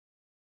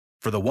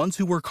For the ones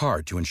who work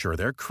hard to ensure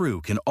their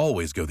crew can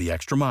always go the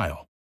extra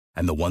mile,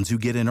 and the ones who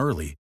get in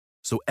early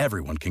so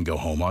everyone can go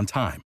home on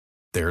time,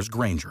 there's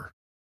Grainger,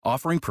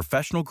 offering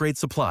professional-grade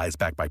supplies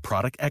backed by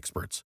product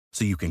experts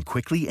so you can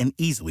quickly and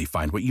easily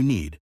find what you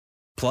need.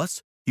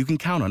 Plus, you can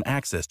count on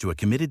access to a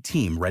committed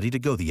team ready to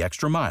go the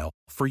extra mile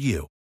for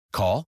you.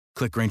 Call,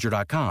 click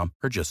Grainger.com,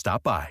 or just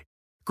stop by.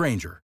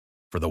 Grainger,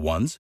 for the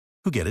ones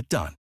who get it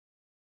done.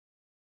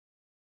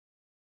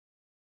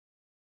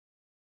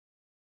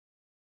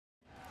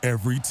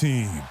 Every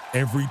team,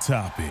 every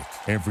topic,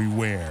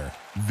 everywhere.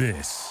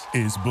 This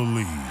is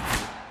Believe.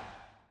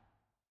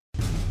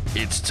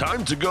 It's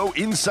time to go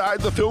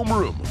inside the film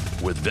room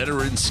with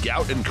veteran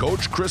scout and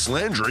coach Chris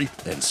Landry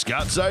and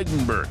Scott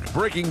Seidenberg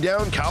breaking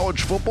down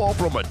college football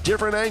from a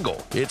different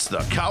angle. It's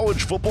the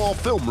College Football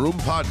Film Room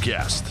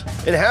Podcast.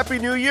 And Happy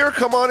New Year.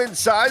 Come on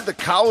inside the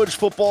College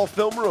Football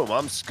Film Room.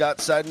 I'm Scott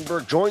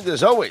Seidenberg, joined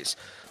as always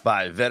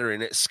by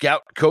veteran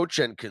scout, coach,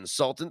 and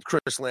consultant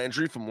Chris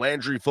Landry from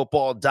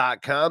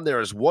LandryFootball.com.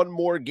 There is one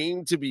more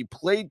game to be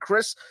played,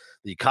 Chris,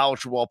 the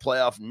College Football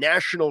Playoff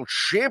National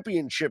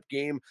Championship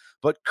game,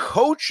 but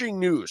coaching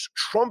news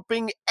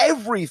trumping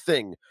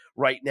everything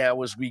right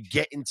now as we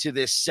get into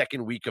this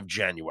second week of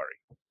January.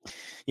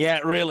 Yeah,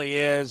 it really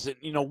is.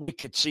 You know, we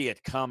could see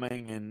it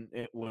coming, and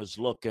it was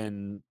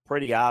looking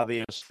pretty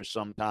obvious for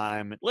some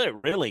time. It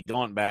really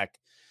going back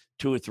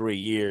 2 or 3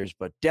 years,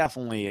 but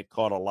definitely it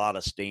caught a lot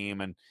of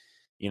steam. And,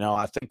 you know,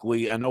 I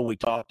know we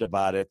talked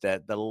about it,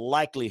 that the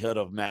likelihood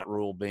of Matt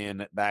Rhule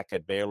being back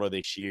at Baylor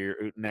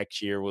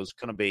next year was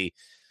going to be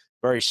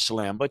very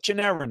slim, but you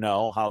never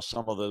know how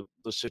some of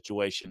the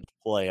situations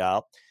play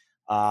out.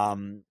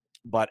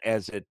 But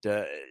as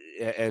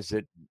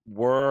it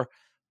were,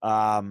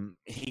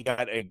 he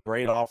got a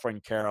great offer in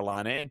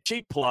Carolina. And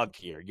cheap plug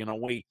here, you know,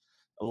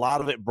 a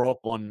lot of it broke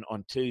on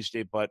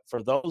Tuesday, but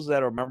for those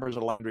that are members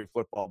of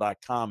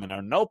LandryFootball.com, in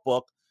our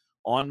notebook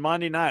on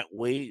Monday night,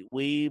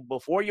 we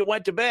before you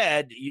went to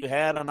bed, you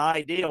had an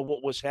idea of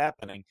what was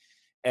happening,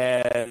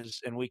 and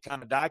we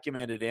kind of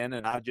documented and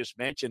I just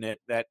mentioned it,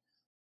 that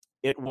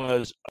it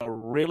was a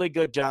really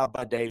good job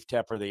by Dave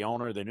Tepper,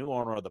 the new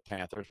owner of the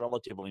Panthers,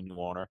 relatively new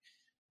owner,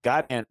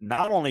 and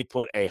not only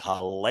put a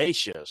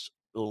hellacious,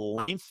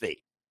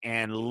 lengthy,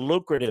 and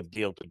lucrative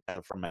deal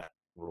together for Matt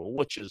Rhule,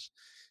 which is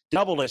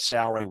double his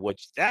salary,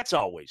 which that's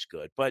always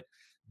good. But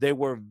they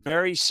were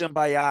very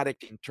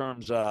symbiotic in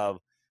terms of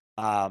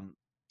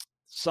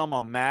some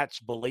of Matt's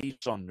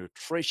beliefs on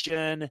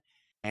nutrition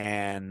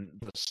and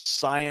the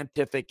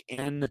scientific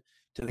end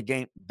to the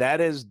game. That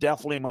is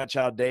definitely much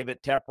how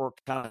David Tepper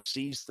kind of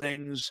sees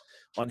things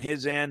on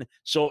his end.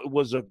 So it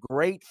was a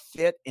great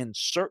fit, and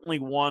certainly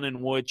one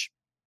in which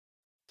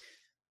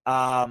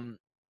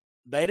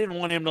they didn't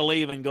want him to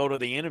leave and go to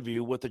the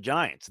interview with the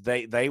Giants.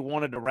 They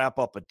wanted to wrap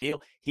up a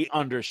deal. He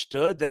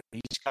understood that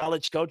these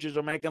college coaches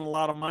are making a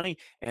lot of money,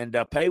 and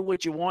pay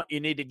what you want,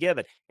 you need to give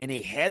it. And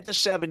he had the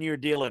 7-year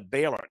deal at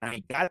Baylor. And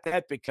he got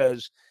that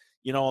because,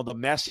 you know, the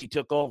mess he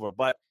took over.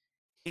 But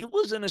he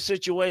was in a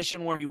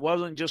situation where he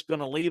wasn't just going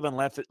to leave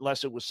unless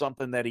it was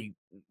something that he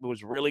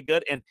was really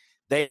good, and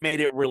they made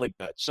it really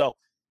good. So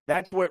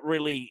that's what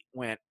really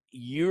went.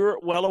 You're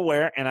well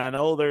aware, and I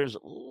know there's a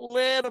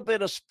little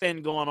bit of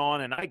spin going on,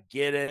 and I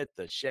get it.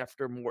 The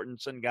Schefter,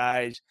 Mortensen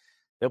guys,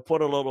 they'll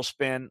put a little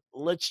spin.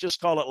 Let's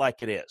just call it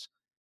like it is.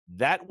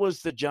 That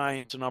was the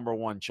Giants' number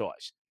one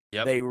choice.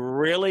 Yep. They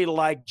really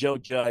like Joe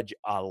Judge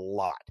a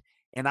lot.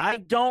 And I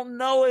don't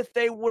know if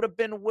they would have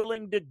been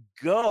willing to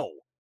go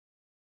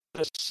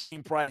the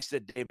same price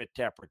that David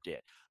Tepper did,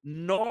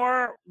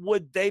 nor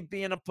would they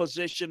be in a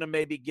position to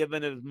maybe give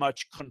it as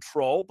much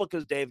control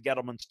because Dave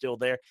Gettleman's still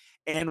there.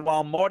 And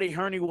while Marty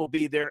Herney will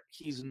be there,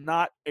 he's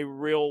not a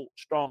real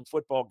strong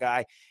football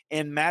guy,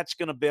 and Matt's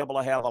going to be able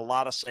to have a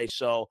lot of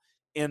say-so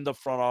in the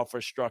front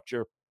office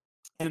structure,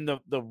 in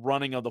the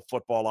running of the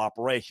football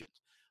operations.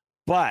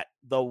 But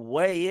the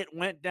way it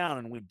went down,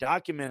 and we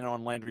documented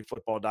on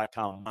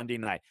LandryFootball.com Monday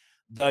night,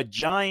 the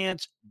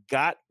Giants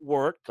got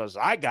word, because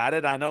I got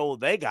it, I know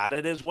they got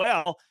it as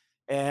well,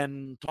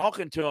 and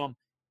talking to them,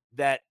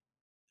 that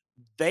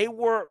they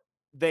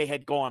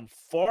had gone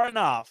far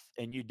enough,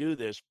 and you do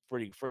this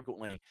pretty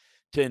frequently,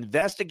 to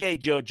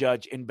investigate Joe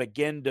Judge and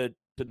begin to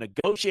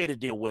negotiate a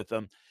deal with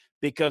him,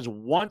 because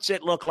once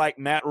it looked like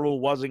Matt Rhule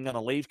wasn't going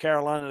to leave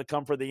Carolina to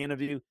come for the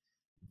interview,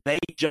 they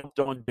jumped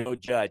on Joe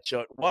Judge.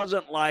 So it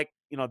wasn't like,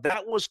 you know,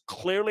 that was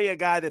clearly a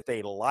guy that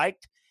they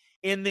liked.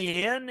 In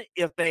the end,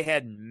 if they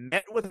had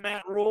met with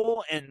Matt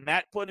Rhule and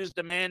Matt put his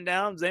demand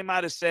down, they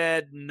might have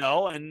said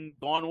no and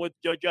gone with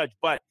Joe Judge.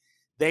 But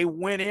they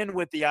went in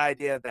with the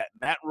idea that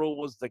Matt Rhule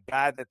was the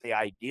guy that they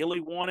ideally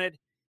wanted,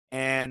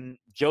 and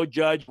Joe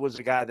Judge was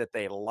the guy that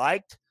they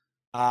liked.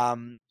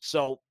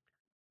 So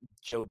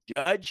Joe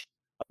Judge,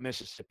 a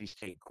Mississippi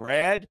State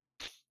grad,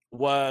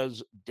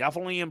 was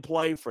definitely in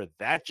play for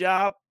that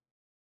job.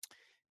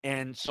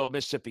 And so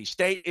Mississippi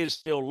State is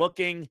still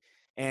looking.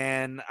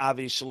 And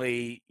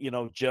obviously, you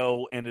know,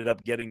 Joe ended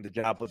up getting the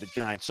job with the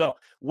Giants. So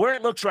where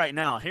it looks right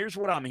now, here's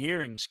what I'm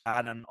hearing,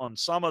 Scott, on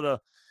some of the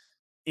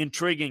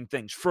intriguing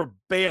things. For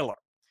Baylor,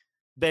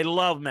 they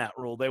love Matt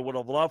Rule. They would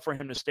have loved for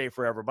him to stay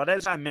forever. But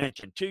as I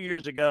mentioned, 2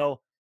 years ago,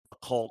 the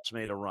Colts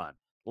made a run.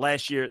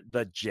 Last year,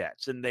 the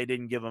Jets, and they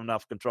didn't give him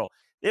enough control.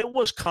 It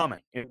was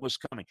coming. It was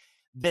coming.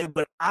 They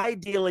would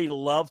ideally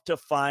love to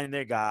find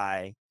a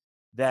guy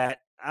that,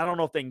 I don't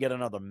know if they can get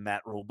another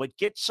Matt Rule, but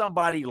get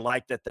somebody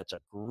like that that's a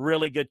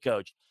really good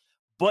coach.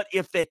 But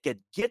if they could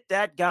get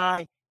that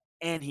guy,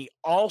 and he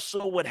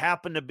also would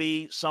happen to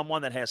be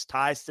someone that has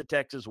ties to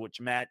Texas,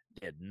 which Matt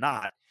did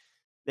not,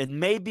 then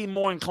may be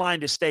more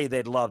inclined to stay.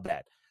 They'd love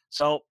that.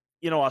 So,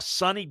 a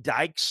Sonny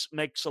Dykes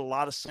makes a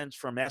lot of sense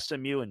from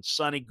SMU, and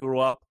Sonny grew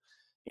up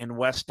in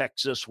West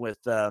Texas with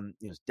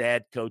his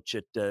dad coach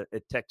at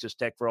Texas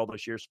Tech for all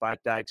those years, Spike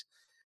Dykes.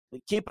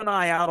 Keep an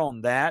eye out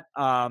on that.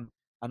 I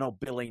know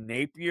Billy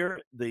Napier,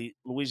 the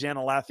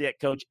Louisiana Lafayette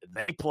coach,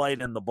 they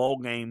played in the bowl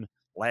game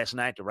last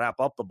night to wrap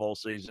up the bowl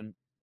season,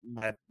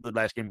 the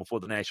last game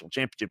before the national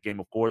championship game,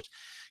 of course.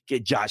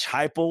 Get Josh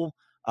Heupel.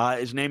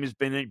 His name has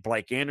been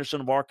Blake Anderson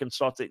of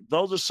Arkansas.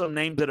 Those are some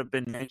names that have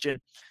been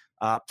mentioned.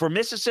 For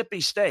Mississippi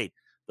State,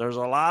 there's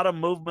a lot of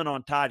movement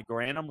on Todd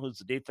Grantham, who's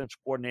the defense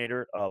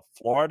coordinator of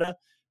Florida,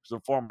 who's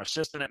a former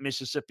assistant at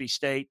Mississippi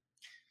State.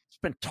 There's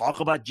been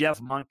talk about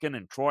Jeff Monken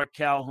and Troy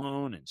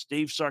Calhoun and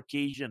Steve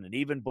Sarkisian and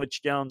even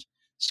Butch Jones.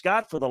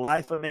 Scott, for the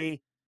life of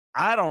me,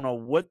 I don't know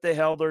what the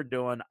hell they're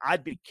doing.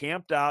 I'd be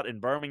camped out in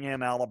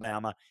Birmingham,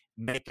 Alabama,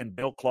 making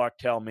Bill Clark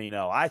tell me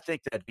no. I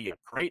think that'd be a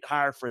great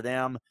hire for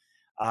them.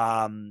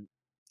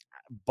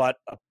 But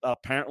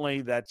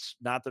apparently that's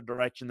not the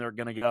direction they're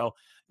going to go.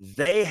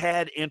 They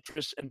had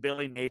interest in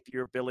Billy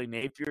Napier. Billy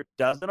Napier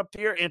doesn't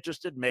appear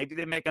interested. Maybe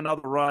they make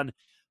another run,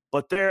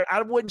 but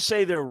I wouldn't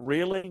say they're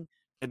reeling.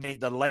 They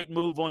made the late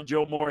move on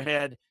Joe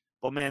Moorhead,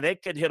 but man, they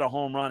could hit a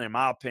home run, in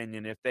my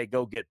opinion, if they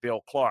go get Bill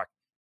Clark.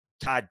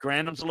 Todd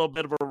Grantham's a little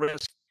bit of a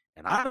risk,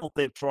 and I don't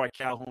think Troy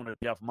Calhoun or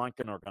Jeff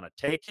Monken are going to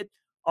take it,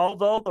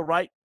 although the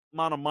right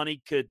amount of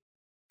money could.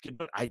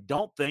 I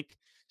don't think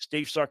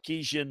Steve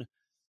Sarkisian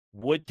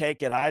would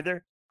take it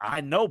either.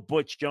 I know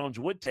Butch Jones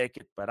would take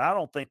it, but I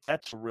don't think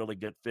that's a really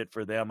good fit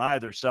for them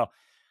either. So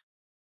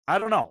I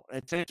don't know.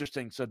 It's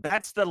interesting. So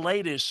that's the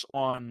latest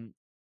on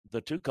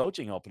the 2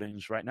 coaching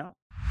openings right now.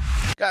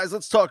 Guys,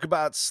 let's talk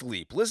about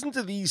sleep. Listen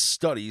to these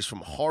studies from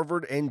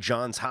Harvard and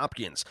Johns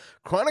Hopkins.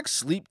 Chronic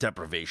sleep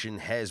deprivation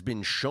has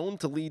been shown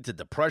to lead to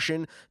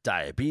depression,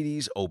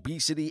 diabetes,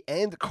 obesity,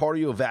 and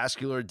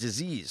cardiovascular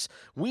disease.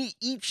 We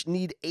each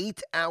need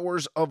 8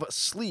 hours of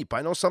sleep.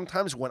 I know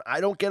sometimes when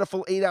I don't get a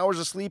full 8 hours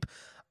of sleep,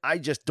 I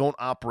just don't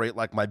operate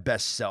like my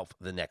best self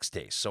the next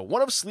day. So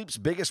one of sleep's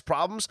biggest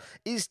problems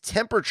is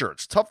temperature.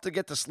 It's tough to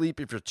get to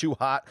sleep if you're too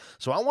hot.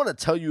 So I want to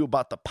tell you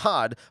about the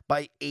Pod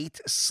by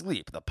 8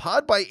 Sleep. The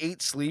Pod by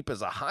 8 Sleep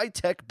is a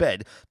high-tech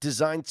bed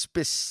designed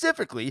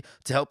specifically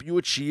to help you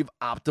achieve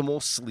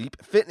optimal sleep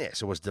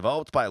fitness. It was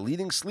developed by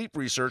leading sleep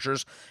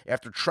researchers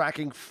after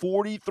tracking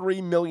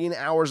 43 million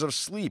hours of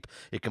sleep.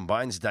 It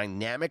combines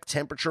dynamic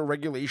temperature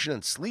regulation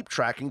and sleep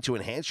tracking to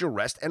enhance your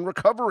rest and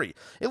recovery.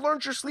 It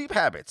learns your sleep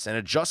habits and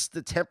adjusts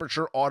the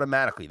temperature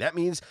automatically. That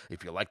means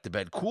if you like the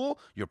bed cool,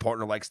 your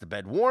partner likes the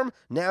bed warm,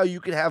 now you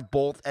can have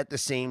both at the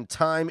same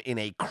time in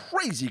a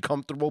crazy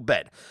comfortable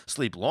bed.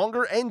 Sleep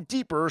longer and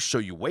deeper so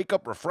you wake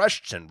up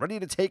refreshed and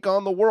ready to take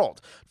on the world.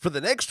 For the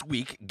next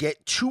week,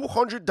 get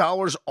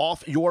 $200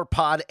 off your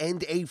pod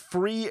and a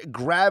free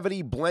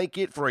gravity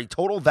blanket for a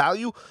total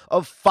value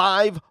of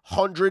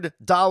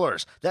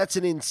 $500. That's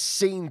an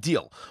insane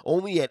deal.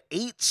 Only at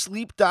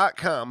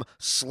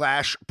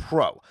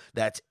 8sleep.com/pro.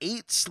 That's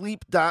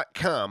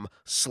 8sleep.com/pro.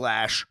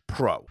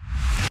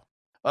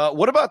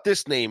 What about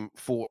this name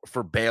for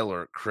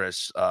Baylor,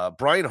 Chris?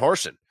 Brian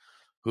Harsin,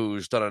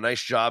 who's done a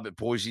nice job at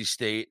Boise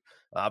State.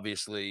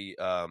 Obviously,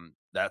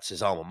 that's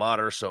his alma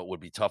mater, so it would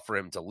be tough for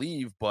him to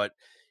leave, but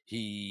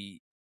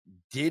he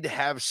did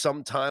have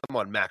some time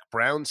on Mac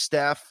Brown's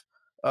staff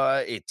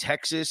at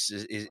Texas.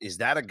 Is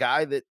that a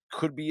guy that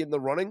could be in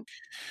the running?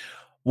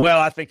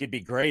 Well, I think it'd be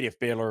great if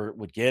Baylor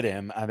would get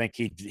him. I think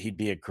he'd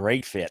be a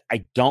great fit.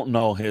 I don't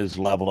know his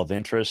level of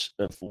interest,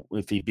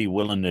 if he'd be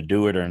willing to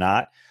do it or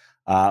not.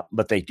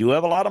 But they do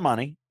have a lot of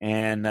money,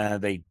 and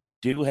they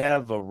do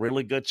have a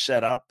really good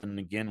setup. And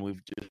again,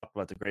 we've just talked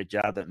about the great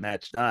job that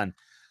Matt's done.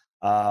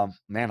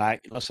 Man, I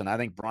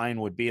think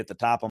Brian would be at the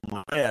top of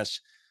my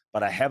list,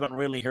 but I haven't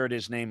really heard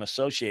his name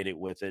associated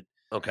with it.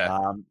 Okay.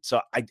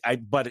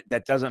 But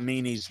that doesn't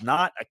mean he's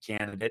not a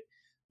candidate.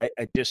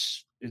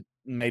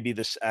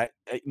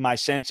 My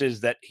sense is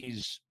that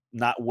he's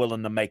not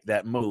willing to make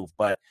that move,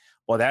 but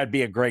that'd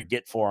be a great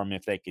get for him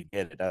if they could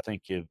get it. I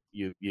think you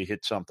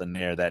hit something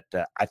there that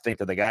I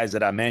think of the guys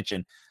that I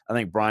mentioned. I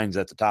think Brian's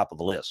at the top of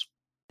the list.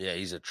 Yeah,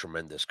 he's a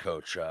tremendous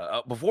coach.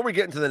 Before we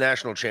get into the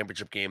national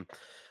championship game,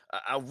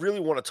 I really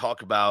want to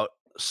talk about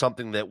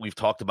something that we've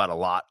talked about a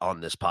lot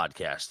on this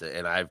podcast,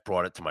 and I've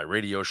brought it to my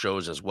radio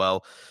shows as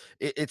well.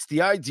 It's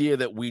the idea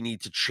that we need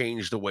to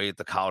change the way that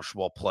the college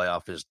football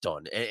playoff is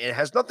done. And it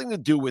has nothing to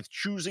do with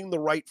choosing the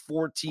right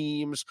 4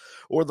 teams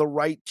or the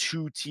right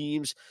 2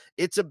 teams.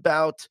 It's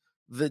about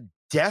the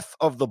death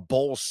of the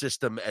bowl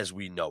system as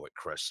we know it,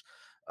 Chris.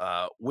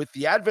 With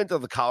the advent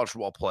of the college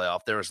football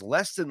playoff, there is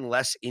less and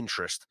less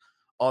interest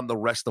on the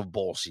rest of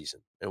bowl season.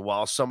 And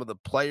while some of the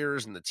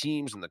players and the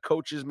teams and the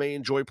coaches may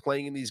enjoy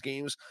playing in these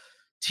games,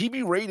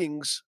 TV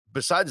ratings,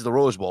 besides the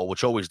Rose Bowl,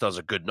 which always does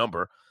a good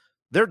number,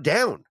 they're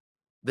down.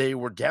 They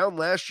were down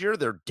last year.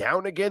 They're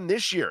down again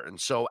this year. And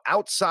so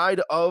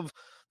outside of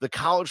the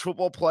college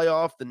football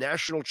playoff, the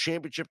national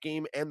championship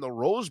game, and the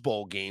Rose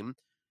Bowl game,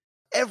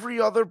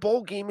 every other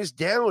bowl game is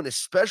down,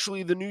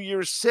 especially the New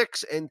Year's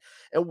Six. And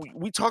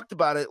we talked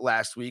about it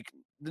last week.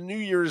 The New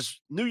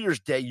Year's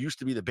Day used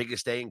to be the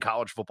biggest day in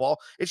college football.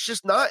 It's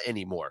just not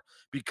anymore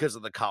because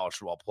of the college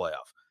football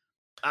playoff.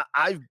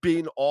 I've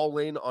been all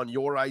in on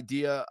your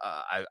idea.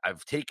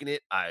 I've taken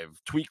it.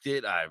 I've tweaked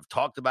it. I've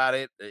talked about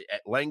it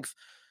at length,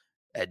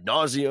 ad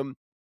nauseum.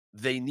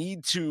 They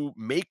need to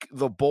make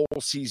the bowl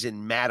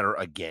season matter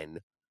again,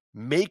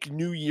 make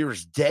New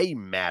Year's Day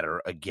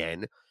matter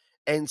again,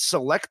 and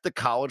select the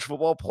college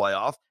football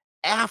playoff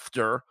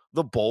after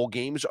the bowl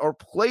games are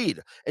played.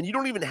 And you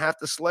don't even have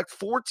to select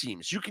 4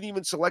 teams. You can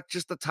even select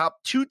just the top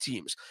 2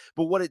 teams.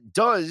 But what it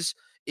does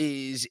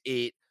is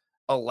it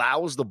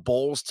allows the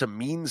bowls to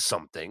mean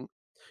something.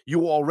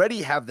 You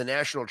already have the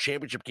national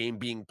championship game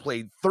being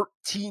played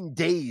 13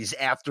 days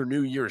after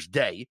New Year's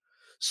Day.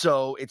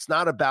 So it's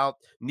not about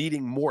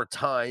needing more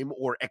time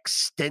or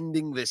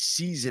extending the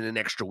season an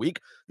extra week.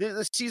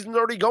 The season's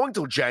already going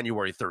till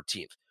January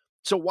 13th.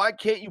 So why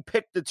can't you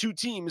pick the 2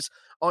 teams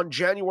on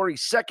January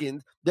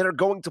 2nd that are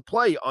going to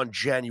play on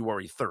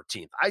January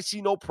 13th? I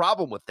see no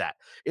problem with that.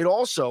 It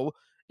also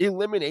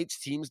eliminates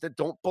teams that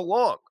don't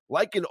belong,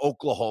 like in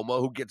Oklahoma,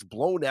 who gets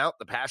blown out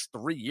the past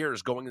 3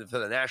 years going into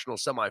the national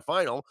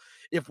semifinal.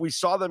 If we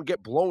saw them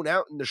get blown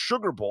out in the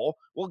Sugar Bowl,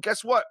 well,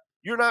 guess what?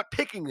 You're not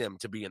picking them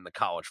to be in the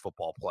college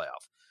football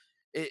playoff.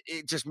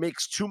 It just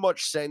makes too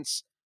much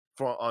sense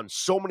on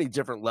so many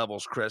different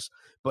levels, Chris,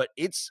 but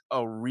it's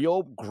a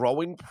real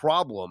growing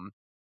problem.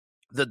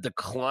 The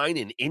decline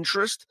in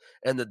interest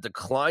and the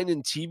decline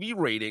in TV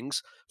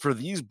ratings for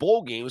these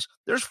bowl games.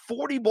 There's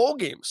 40 bowl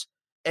games.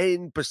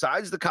 And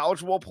besides the college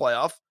football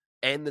playoff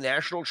and the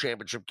national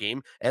championship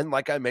game, and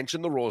like I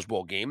mentioned, the Rose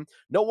Bowl game,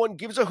 no one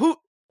gives a hoot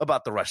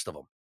about the rest of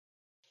them.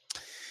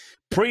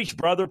 Preach,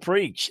 brother,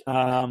 preach.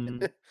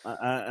 I'm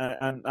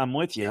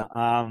with you.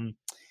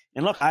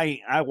 And look,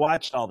 I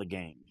watched all the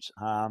games,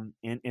 and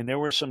there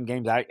were some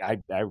games I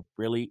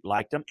really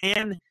liked them.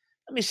 And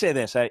let me say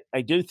this: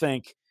 I do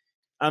think,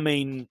 I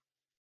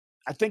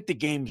think the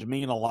games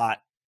mean a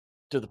lot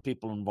to the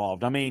people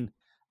involved. I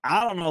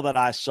don't know that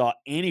I saw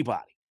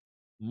anybody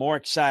more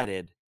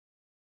excited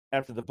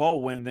after the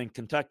bowl win than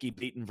Kentucky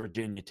beating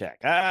Virginia Tech.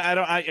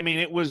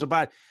 It was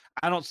about.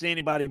 I don't see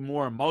anybody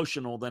more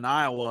emotional than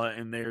Iowa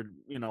in their,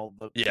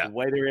 the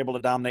way they're able to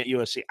dominate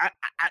USC.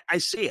 I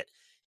see it.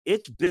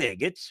 It's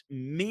big. It's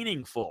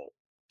meaningful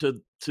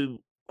to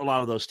a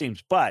lot of those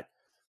teams, but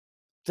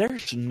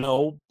there's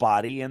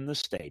nobody in the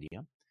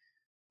stadium.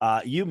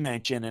 You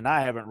mentioned, and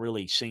I haven't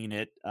really seen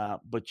it,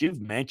 but you've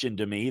mentioned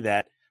to me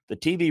that the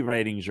TV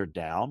ratings are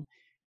down.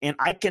 And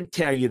I can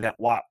tell you that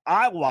while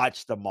I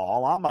watched them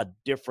all, I'm a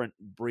different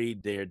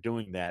breed there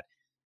doing that.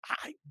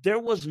 There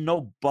was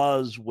no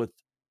buzz with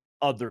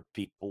other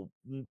people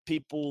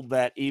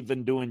that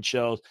even doing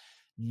shows.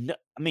 No,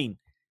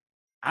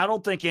 I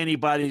don't think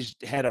anybody's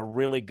had a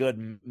really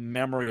good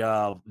memory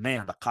of,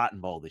 the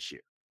Cotton Bowl this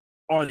year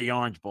or the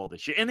Orange Bowl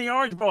this year. And the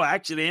Orange Bowl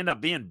actually ended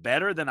up being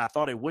better than I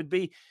thought it would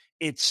be.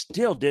 It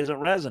still doesn't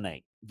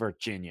resonate,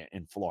 Virginia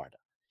and Florida.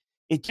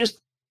 It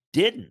just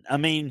didn't.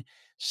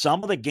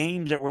 Some of the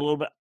games that were a little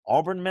bit –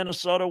 Auburn,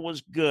 Minnesota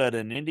was good,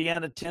 and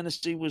Indiana,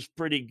 Tennessee was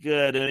pretty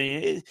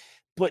good.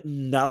 But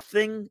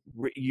nothing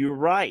 – you're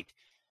right.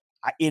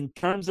 In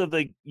terms of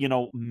the,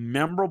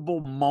 memorable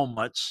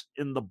moments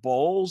in the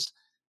bowls,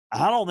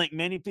 I don't think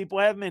many people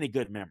have many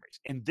good memories.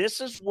 And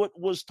this is what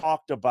was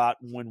talked about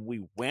when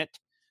we went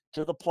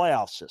to the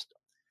playoff system,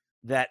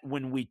 that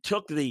when we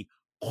took the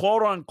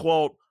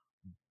quote-unquote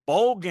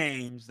bowl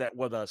games that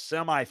were the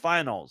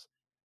semifinals,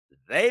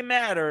 they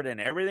mattered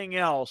and everything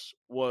else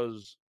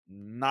was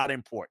not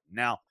important.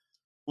 Now,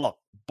 look,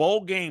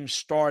 bowl games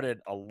started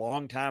a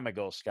long time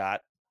ago, Scott,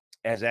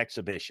 as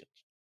exhibitions.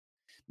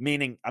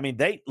 Meaning,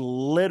 they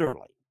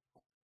literally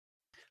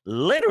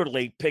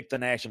picked the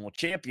national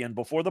champion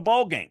before the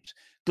bowl games,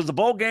 because the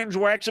bowl games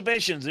were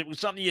exhibitions. It was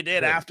something you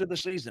did after the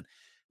season.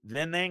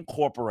 Then they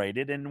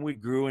incorporated, and we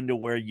grew into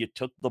where you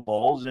took the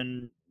bowls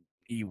and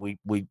we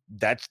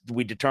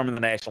determined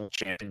the national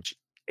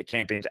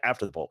champions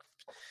after the bowl.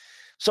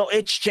 So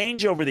it's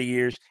changed over the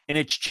years, and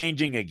it's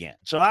changing again.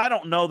 So I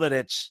don't know that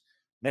it's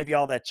maybe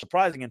all that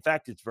surprising. In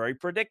fact, it's very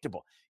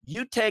predictable.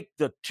 You take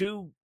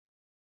two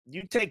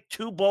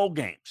bowl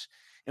games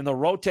in the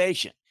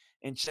rotation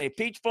and say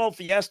Peach Bowl,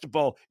 Fiesta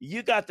Bowl,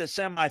 you got the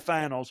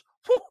semifinals.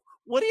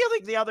 What do you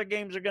think the other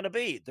games are going to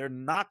be? They're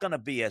not going to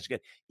be as good.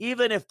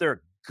 Even if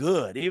they're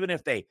good, even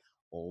if they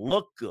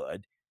look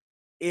good,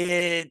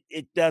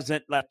 it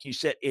doesn't, like you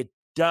said, it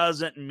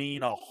doesn't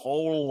mean a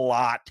whole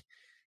lot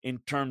in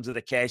terms of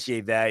the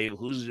cachet value.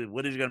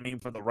 What is it going to mean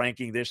for the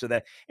ranking, this or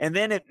that? And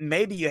then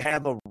maybe you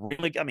have a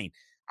really,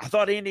 I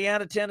thought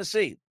Indiana,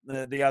 Tennessee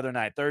the other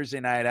night,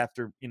 Thursday night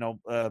after,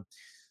 New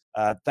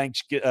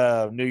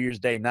Year's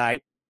Day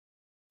night.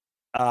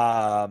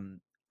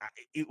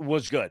 It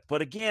was good.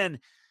 But again,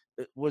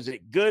 was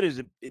it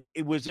good?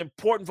 It was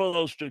important for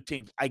those two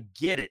teams. I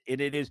get it.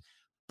 And it is,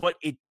 but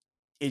it,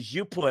 as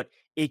you put,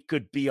 it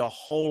could be a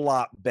whole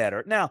lot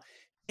better. Now,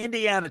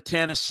 Indiana,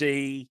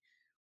 Tennessee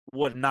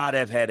would not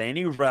have had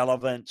any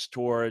relevance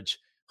towards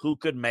who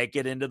could make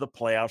it into the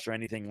playoffs or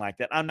anything like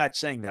that. I'm not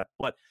saying that,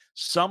 but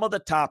some of the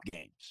top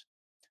games,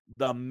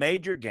 the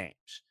major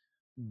games,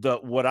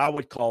 what I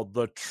would call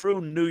the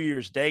true New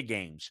Year's Day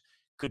games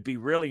could be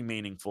really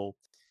meaningful.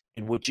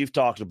 And what you've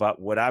talked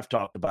about, what I've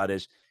talked about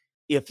is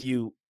if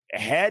you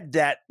had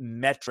that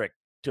metric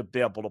to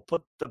be able to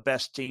put the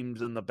best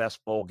teams in the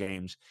best bowl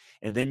games,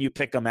 and then you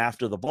pick them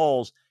after the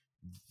bowls,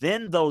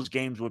 then those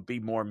games would be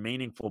more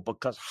meaningful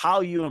because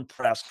how you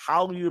impress,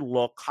 how you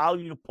look, how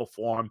you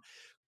perform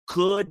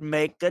could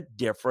make a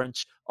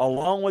difference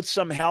along with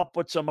some help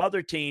with some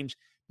other teams.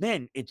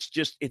 Man,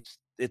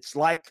 it's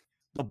like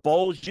the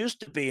bowls used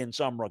to be in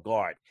some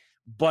regard,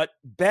 but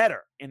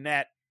better in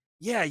that,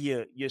 yeah,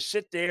 you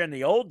sit there in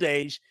the old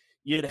days,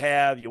 you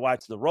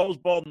watch the Rose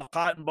Bowl and the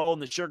Cotton Bowl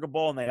and the Sugar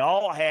Bowl, and they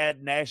all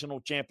had national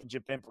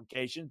championship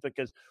implications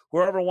because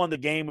whoever won the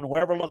game and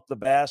whoever looked the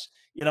best,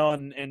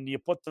 and you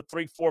put the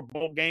 3-4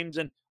 bowl games,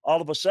 and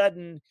all of a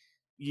sudden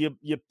you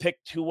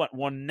picked who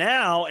won.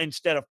 Now,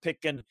 instead of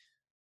picking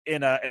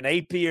in an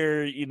AP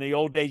or in the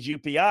old days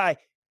UPI,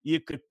 you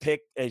could pick,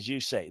 as you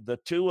say, the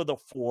 2 of the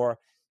 4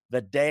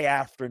 the day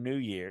after New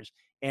Year's,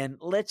 and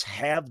let's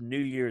have New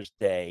Year's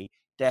Day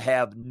to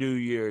have New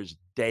Year's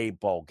Day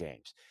bowl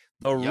games.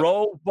 The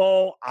Rose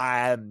Bowl,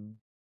 I'm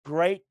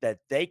great that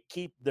they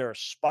keep their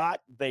spot.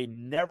 They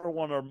never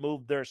want to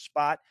move their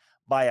spot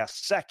by a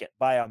second,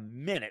 by a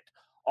minute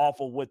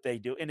off of what they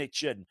do, and it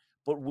shouldn't.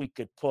 But we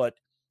could put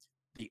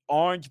the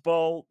Orange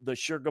Bowl, the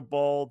Sugar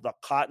Bowl, the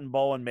Cotton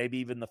Bowl, and maybe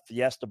even the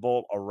Fiesta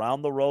Bowl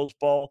around the Rose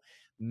Bowl,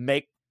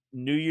 make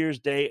New Year's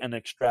Day an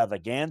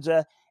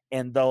extravaganza,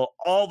 and though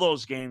all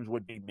those games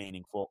would be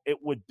meaningful, it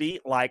would be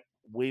like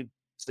we've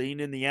seen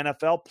in the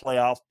NFL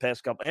playoff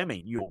past couple. I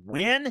mean, you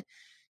win,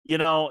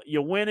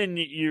 you win and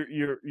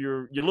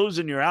you're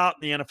losing, you're out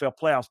in the NFL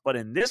playoffs. But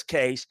in this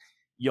case,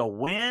 you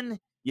win,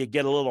 you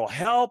get a little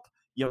help,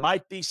 you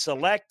might be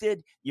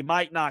selected, you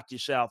might knock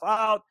yourself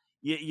out.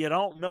 You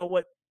don't know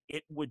what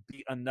it would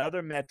be.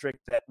 Another metric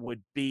that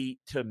would be,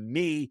 to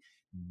me,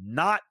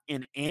 not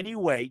in any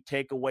way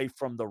take away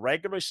from the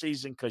regular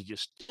season, because you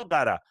still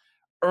got to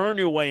earn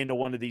your way into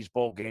one of these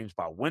bowl games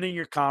by winning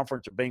your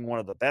conference or being one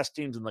of the best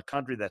teams in the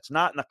country that's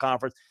not in the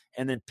conference,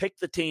 and then pick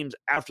the teams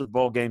after the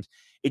bowl games.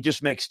 It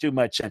just makes too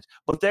much sense.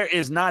 But there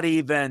is not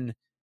even,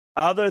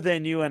 other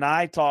than you and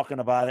I talking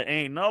about it,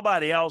 ain't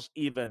nobody else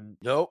even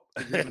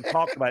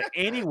talked about it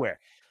anywhere.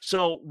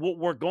 So what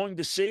we're going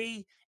to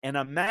see, and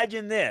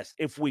imagine this,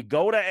 if we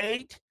go to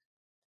 8,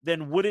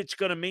 then what it's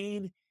going to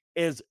mean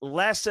is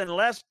less and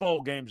less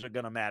bowl games are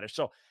going to matter.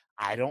 So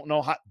I don't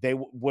know how they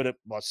would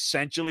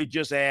essentially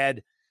just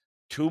add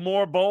 2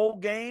 more bowl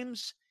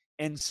games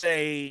and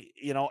say,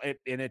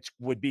 and it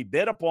would be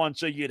bid upon.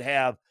 So you'd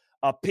have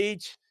a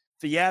Peach,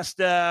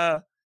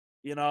 Fiesta,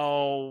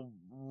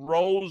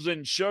 Rose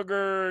and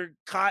Sugar,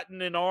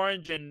 Cotton and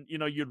Orange, and,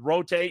 you'd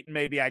rotate, and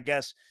maybe, I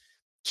guess,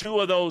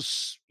 2 of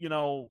those,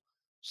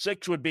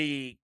 6 would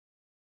be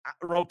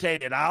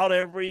rotated out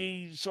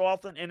every so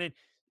often. And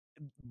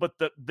but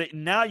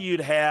now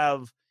you'd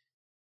have,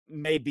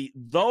 maybe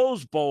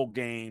those bowl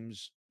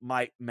games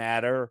might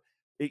matter,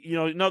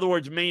 in other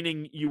words,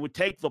 meaning you would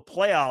take the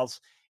playoffs,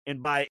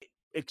 and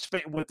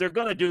what they're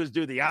going to do is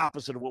do the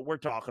opposite of what we're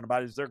talking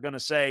about. Is they're going to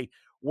say,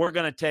 we're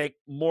going to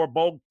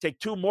take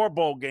 2 more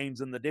bowl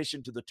games in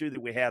addition to the 2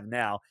 that we have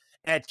now,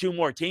 add 2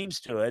 more teams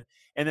to it,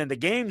 and then the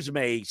games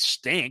may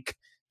stink,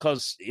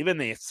 because even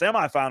the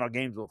semifinal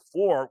games with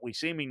 4, we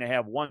seeming to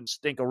have one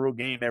stinkaroo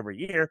game every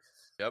year.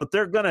 But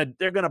they're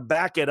gonna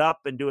back it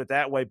up and do it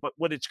that way. But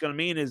what it's going to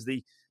mean is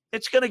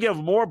it's going to give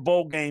more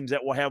bowl games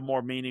that will have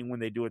more meaning when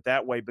they do it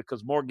that way,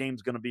 because more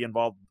games going to be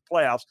involved in the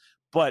playoffs.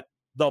 But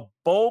the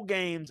bowl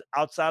games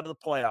outside of the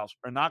playoffs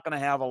are not going to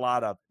have a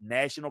lot of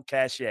national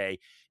cachet.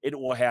 It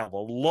will have a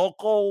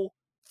local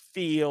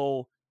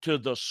feel to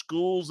the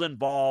schools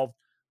involved.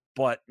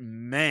 But,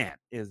 man,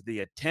 is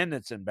the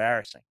attendance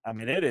embarrassing. I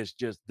mean, it is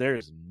just,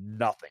 there's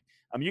nothing.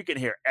 I mean, you can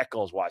hear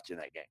echoes watching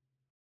that game.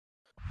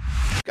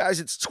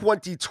 Guys, it's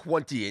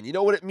 2020, and you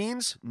know what it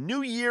means?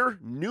 New year,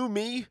 new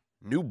me,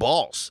 new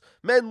balls.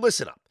 Men,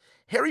 listen up.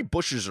 Hairy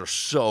bushes are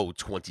so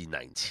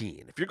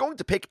 2019. If you're going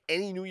to pick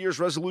any New Year's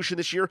resolution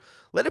this year,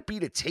 let it be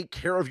to take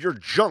care of your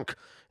junk.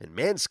 And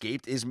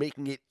Manscaped is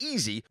making it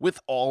easy with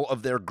all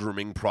of their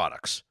grooming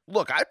products.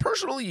 Look, I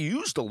personally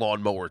used the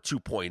Lawnmower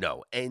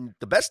 2.0, and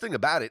the best thing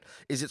about it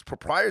is its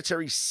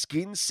proprietary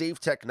skin-safe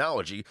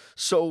technology,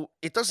 so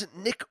it doesn't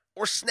nick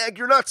or snag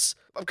your nuts.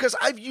 Because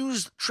I've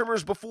used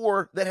trimmers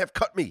before that have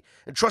cut me.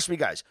 And trust me,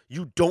 guys,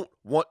 you don't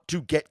want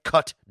to get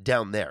cut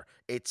down there.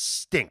 It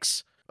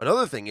stinks.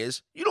 Another thing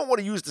is, you don't want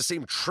to use the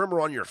same trimmer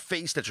on your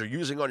face that you're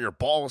using on your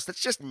balls. That's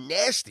just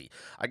nasty.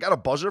 I got a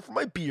buzzer for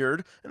my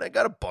beard, and I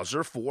got a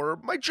buzzer for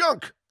my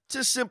junk. It's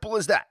as simple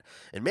as that.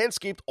 And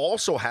Manscaped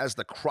also has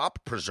the Crop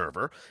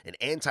Preserver, an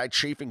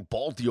anti-chafing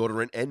ball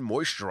deodorant and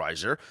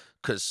moisturizer,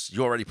 because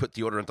you already put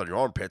deodorant on your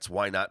armpits.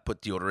 Why not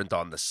put deodorant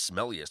on the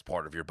smelliest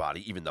part of your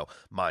body, even though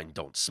mine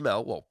don't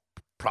smell? Well,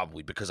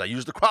 probably because I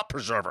use the Crop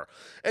Preserver.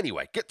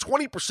 Anyway, get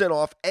 20%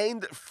 off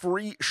and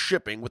free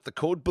shipping with the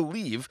code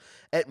BELIEVE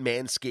at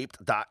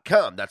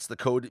manscaped.com. That's the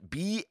code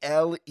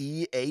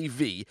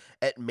BLEAV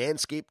at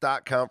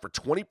manscaped.com for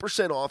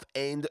 20% off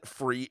and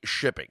free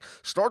shipping.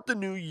 Start the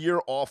new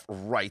year off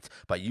right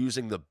by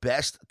using the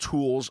best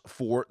tools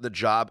for the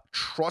job.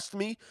 Trust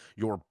me,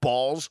 your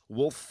balls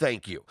will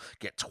thank you.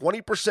 Get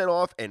 20%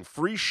 off and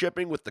free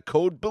shipping with the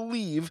code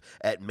BELIEVE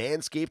at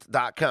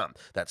manscaped.com.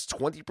 That's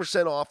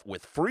 20% off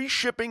with free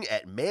shipping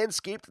at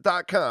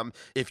manscaped.com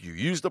if you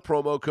use the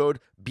promo code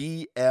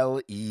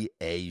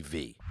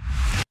BLEAV.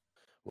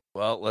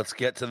 Well, let's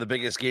get to the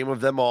biggest game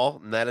of them all,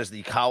 and that is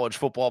the College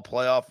Football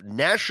Playoff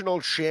National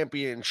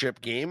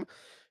Championship game.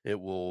 It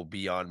will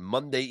be on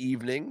Monday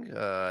evening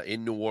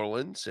in New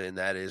Orleans, and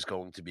that is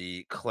going to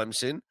be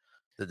Clemson,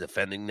 the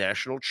defending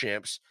national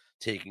champs,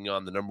 taking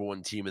on the number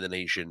one team in the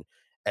nation,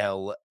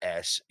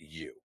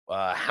 LSU.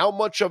 How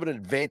much of an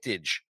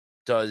advantage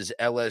does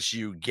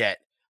LSU get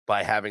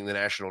by having the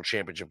national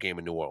championship game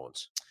in New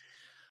Orleans?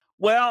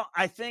 Well,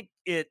 I think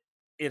it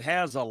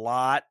has a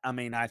lot. I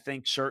mean, I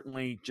think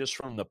certainly just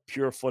from the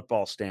pure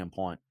football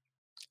standpoint,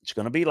 it's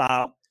going to be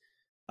loud.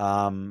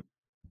 Clemson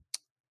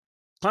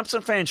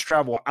fans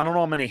travel. I don't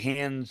know how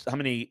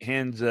many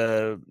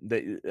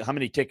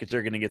tickets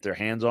they're going to get their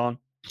hands on.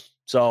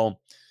 So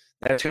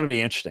that's going to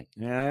be interesting.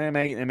 Yeah,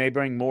 they may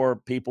bring more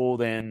people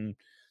than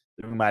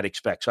we might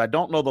expect. So I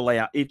don't know the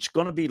layout. It's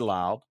going to be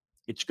loud.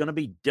 It's going to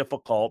be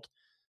difficult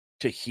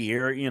to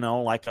hear,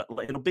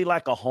 it'll be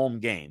like a home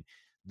game.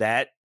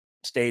 That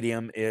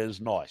stadium is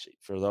noisy.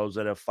 For those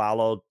that have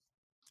followed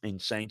in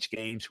Saints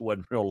games, who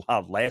wasn't real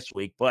loud last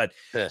week, but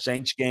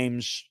Saints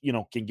games,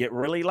 can get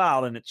really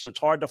loud, and it's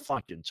hard to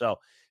function. So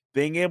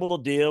being able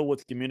to deal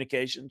with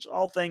communications,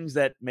 all things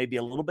that may be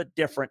a little bit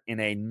different in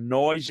a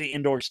noisy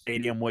indoor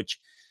stadium, which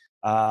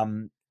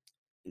Clemson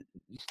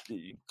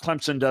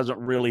doesn't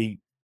really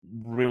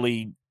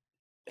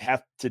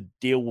have to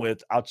deal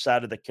with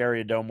outside of the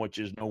Carrier Dome, which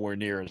is nowhere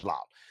near as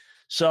loud.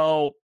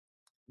 So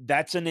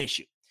that's an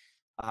issue.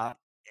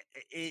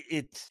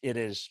 It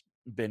has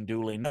been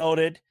duly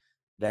noted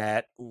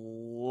that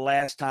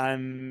last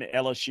time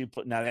LSU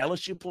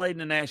played in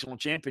the national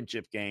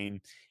championship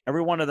game.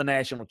 Every one of the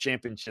national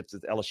championships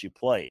that LSU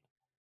played,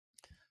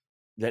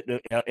 that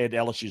at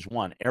LSU's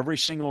won. Every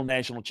single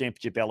national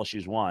championship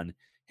LSU's won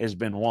has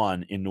been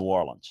won in New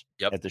Orleans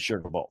at the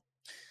Sugar Bowl.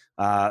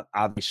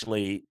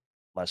 Obviously,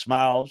 Les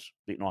Miles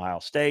beating Ohio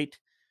State,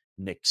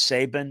 Nick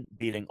Saban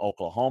beating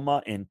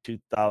Oklahoma in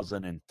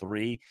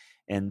 2003.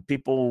 And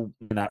people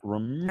do not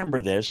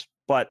remember this,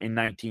 but in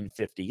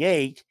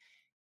 1958,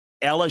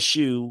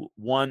 LSU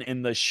won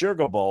in the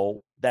Sugar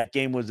Bowl. That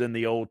game was in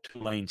the old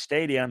Tulane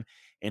Stadium.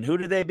 And who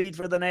did they beat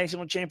for the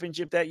national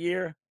championship that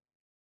year?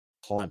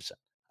 Clemson,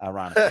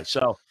 ironically.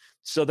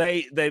 So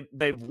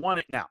they've won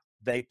it now.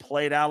 They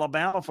played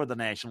Alabama for the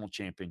national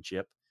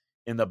championship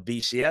in the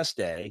BCS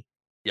day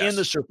in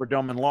the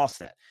Superdome and lost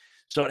that.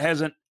 So it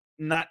hasn't,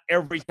 not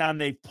every time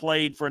they've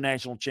played for a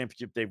national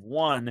championship they've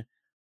won.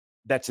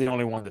 That's the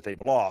only one that they've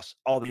lost.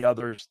 All the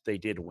others they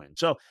did win.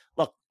 So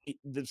look,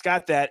 it's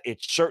got that.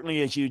 It's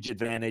certainly a huge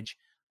advantage.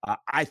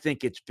 I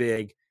think it's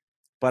big,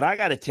 but I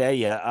got to tell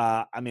you,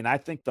 I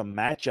think the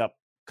matchup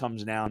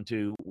comes down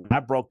to, when I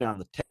broke down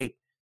the tape,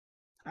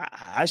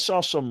 I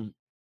saw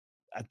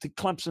I think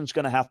Clemson's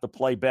going to have to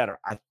play better.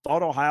 I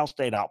thought Ohio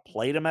State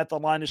outplayed them at the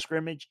line of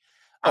scrimmage.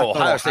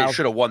 Ohio State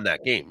should have won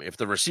that game. If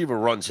the receiver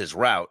runs his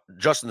route,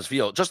 Justin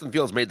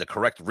Fields made the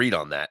correct read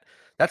on that.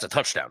 That's a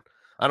touchdown.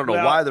 I don't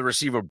know why the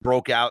receiver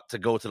broke out to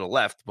go to the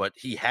left, but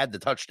he had the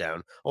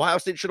touchdown. Ohio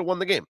State should have won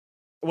the game.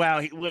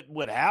 Well,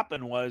 what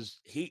happened was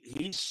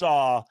he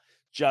saw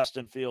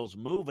Justin Fields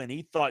move, and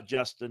he thought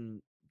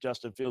Justin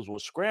Fields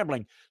was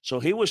scrambling, so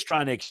he was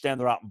trying to extend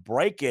the route and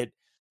break it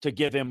to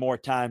give him more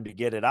time to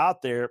get it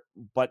out there.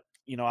 But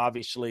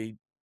obviously,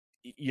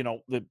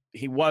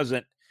 he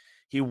wasn't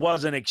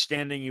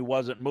extending, he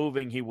wasn't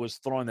moving, he was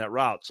throwing that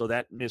route. So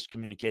that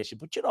miscommunication.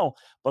 But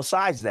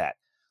besides that,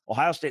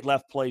 Ohio State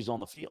left plays on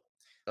the field.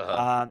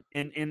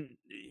 And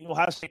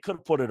Ohio State could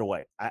have put it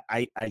away.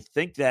 I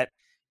think that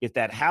if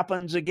that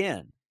happens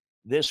again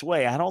this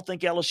way, I don't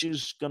think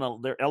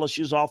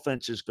LSU's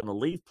offense is gonna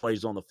leave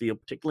plays on the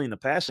field, particularly in the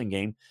passing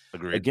game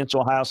against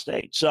Ohio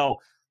State. So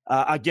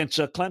against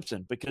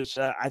Clemson, because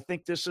I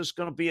think this is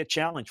going to be a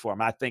challenge for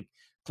them. I think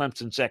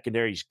Clemson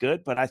secondary is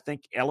good, but I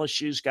think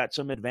LSU's got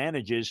some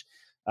advantages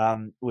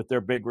with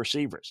their big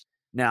receivers.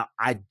 Now,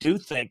 I do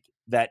think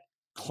that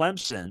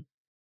Clemson,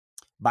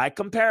 by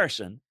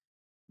comparison,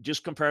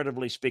 just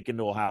comparatively speaking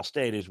to Ohio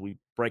State, as we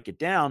break it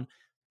down,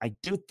 I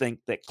do think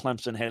that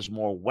Clemson has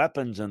more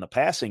weapons in the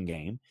passing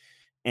game.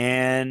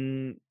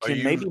 and Are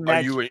can maybe you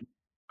match.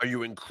 are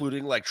you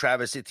including like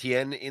Travis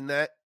Etienne in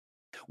that?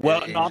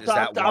 Well, And no, is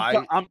that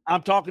why?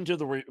 I'm talking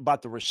to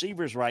about the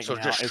receivers right So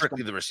now. just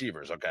strictly the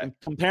receivers, okay.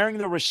 Comparing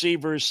the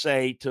receivers,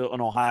 say, to an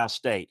Ohio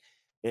State,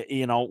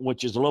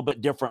 which is a little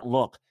bit different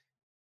look.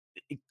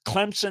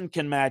 Clemson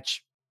can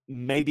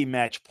maybe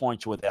match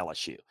points with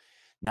LSU.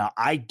 Now,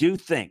 I do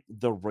think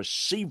the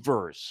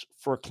receivers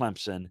for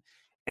Clemson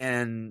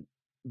and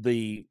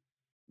the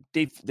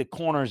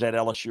corners at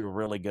LSU are a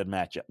really good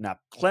matchup. Now,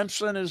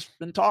 Clemson has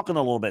been talking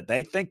a little bit.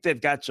 They think they've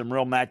got some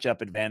real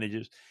matchup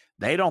advantages.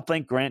 They don't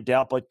think Grant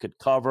Delpit could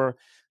cover.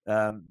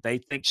 They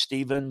think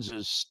Stevens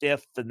is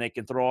stiff and they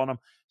can throw on him.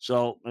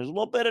 So there's a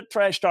little bit of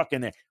trash talk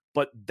in there.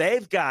 But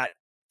they've got,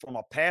 from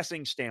a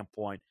passing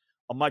standpoint,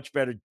 a much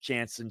better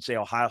chance than, say,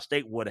 Ohio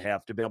State would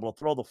have to be able to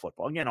throw the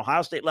football. Again,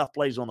 Ohio State left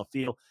plays on the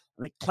field.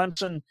 I think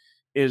Clemson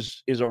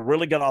is a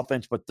really good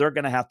offense, but they're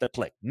going to have to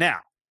click. Now,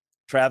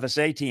 Travis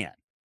Etienne,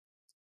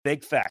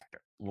 big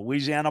factor.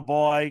 Louisiana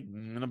boy,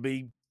 going to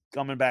be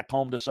coming back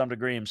home to some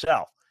degree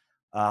himself.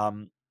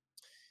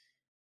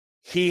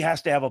 He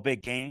has to have a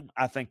big game.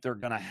 I think they're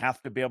going to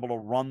have to be able to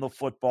run the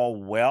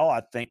football well. I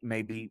think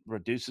maybe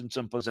reducing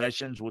some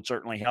possessions would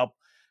certainly help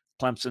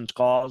Clemson's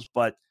cause.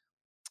 But,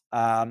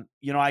 I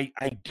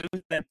do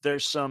think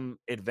there's some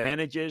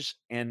advantages.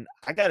 And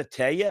I got to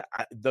tell you,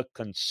 the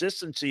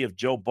consistency of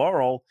Joe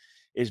Burrow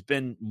has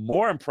been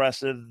more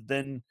impressive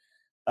than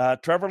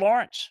Trevor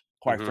Lawrence,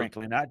 quite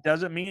frankly. Now, it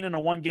doesn't mean in a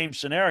one-game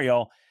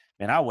scenario,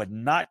 and I would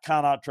not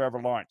count out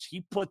Trevor Lawrence.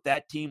 He put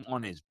that team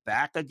on his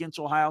back against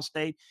Ohio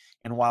State.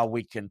 And while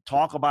we can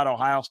talk about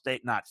Ohio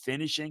State not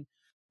finishing,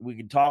 we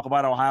can talk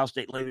about Ohio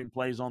State leaving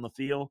plays on the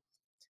field,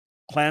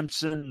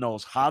 Clemson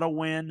knows how to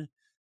win.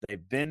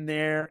 They've been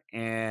there,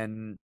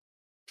 and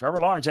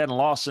Trevor Lawrence hadn't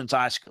lost since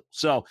high school.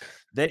 So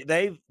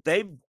they've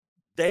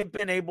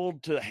been able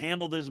to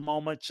handle these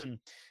moments, and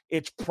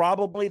it's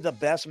probably the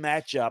best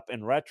matchup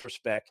in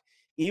retrospect.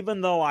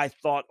 Even though I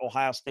thought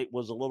Ohio State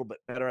was a little bit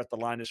better at the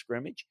line of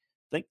scrimmage,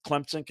 I think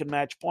Clemson can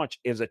match points.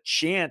 Is a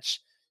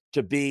chance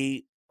to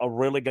be a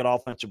really good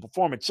offensive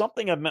performance.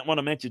 Something I want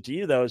to mention to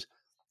you, though, is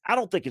I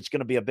don't think it's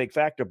going to be a big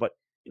factor. But,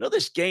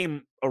 this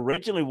game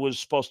originally was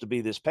supposed to be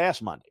this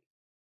past Monday.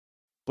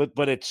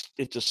 But it's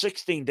a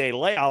 16-day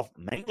layoff,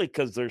 mainly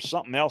because there's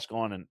something else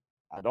going on.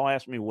 And don't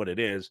ask me what it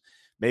is.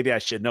 Maybe I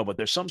should know. But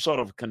there's some sort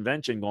of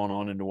convention going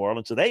on in New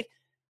Orleans. So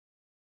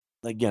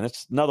again,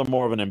 it's another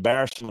more of an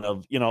embarrassment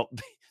of,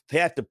 they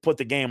have to put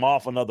the game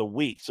off another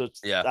week. So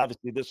it's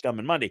obviously this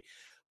coming Monday.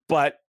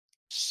 But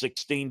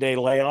 16-day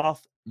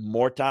layoff,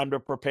 more time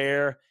to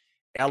prepare.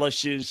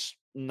 LSU's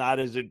not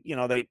as,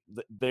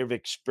 they've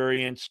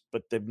experienced,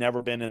 but they've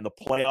never been in the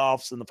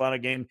playoffs in the final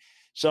game.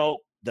 So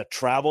the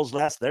travel's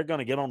less. They're going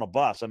to get on a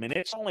bus. I mean,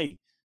 it's only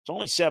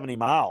 70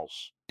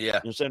 miles. Yeah.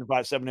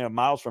 75, 70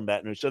 miles from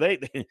Baton Rouge. So they're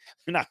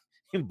not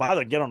even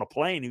bother to get on a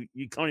plane.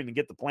 You can't even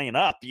get the plane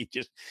up. You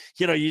just,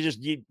 you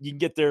can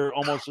get there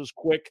almost as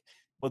quick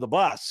with a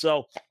bus.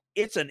 So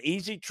it's an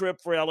easy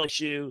trip for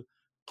LSU.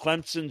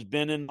 Clemson's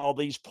been in all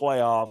these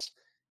playoffs.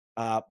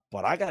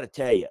 But I got to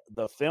tell you,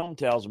 the film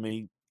tells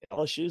me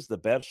LSU's the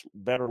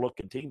better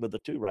looking team of the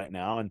two right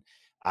now. And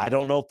I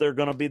don't know if they're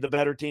going to be the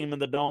better team in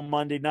the Dome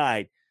Monday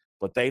night,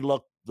 but they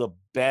look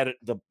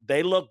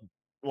they look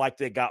like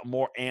they got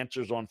more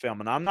answers on film.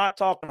 And I'm not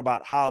talking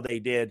about how they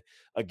did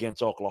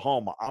against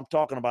Oklahoma. I'm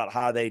talking about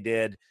how they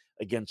did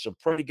against some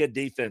pretty good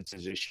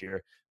defenses this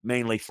year,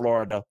 mainly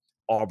Florida,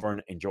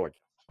 Auburn, and Georgia.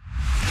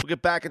 We'll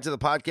get back into the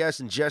podcast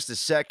in just a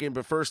second,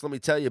 but first let me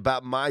tell you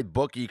about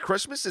MyBookie.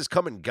 Christmas is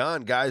come and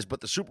gone, guys, but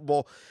the Super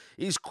Bowl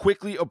is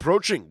quickly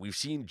approaching. We've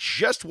seen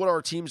just what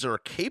our teams are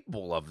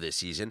capable of this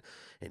season,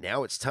 and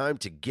now it's time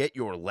to get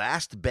your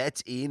last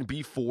bets in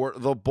before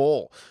the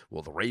bowl.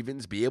 Will the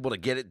Ravens be able to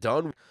get it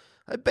done?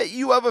 I bet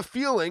you have a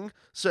feeling,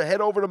 so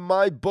head over to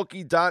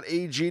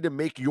mybookie.ag to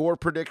make your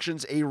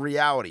predictions a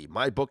reality.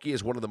 MyBookie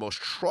is one of the most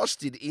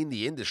trusted in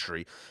the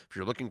industry. If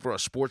you're looking for a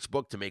sports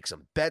book to make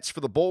some bets for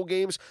the bowl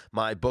games,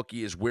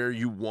 MyBookie is where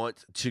you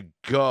want to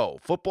go.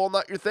 Football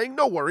not your thing?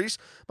 No worries.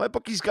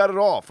 MyBookie's got it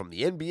all, from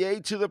the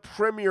NBA to the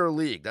Premier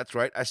League. That's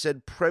right, I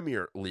said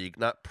Premier League,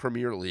 not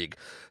Premier League.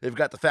 They've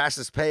got the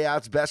fastest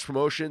payouts, best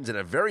promotions, and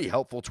a very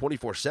helpful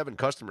 24/7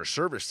 customer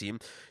service team.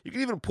 You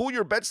can even pool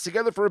your bets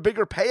together for a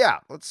bigger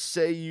payout. Let's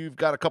say you've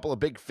got a couple of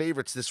big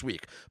favorites this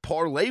week.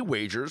 Parlay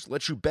Wagers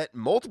lets you bet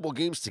multiple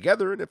games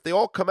together, and if they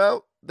all come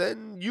out,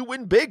 then you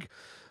win big.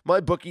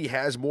 MyBookie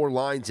has more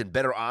lines and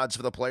better odds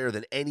for the player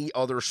than any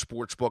other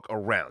sportsbook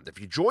around. If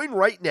you join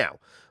right now,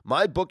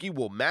 MyBookie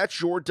will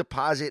match your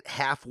deposit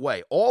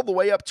halfway, all the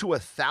way up to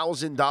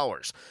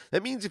 $1,000.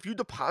 That means if you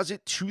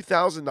deposit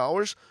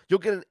 $2,000, you'll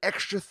get an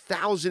extra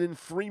 $1,000 in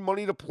free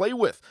money to play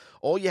with.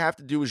 All you have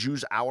to do is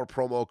use our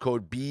promo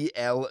code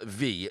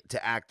BLV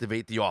to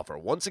activate the offer.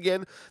 Once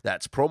again,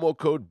 that's promo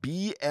code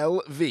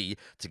BLV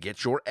to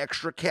get your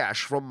extra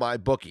cash from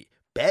MyBookie.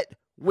 Bet,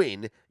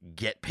 win,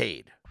 get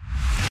paid.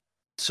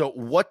 So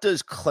what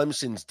does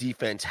Clemson's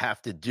defense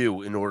have to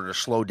do in order to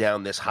slow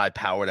down this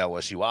high-powered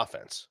LSU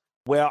offense?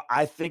 Well,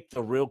 I think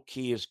the real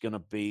key is going to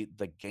be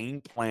the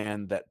game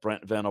plan that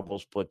Brent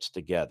Venables puts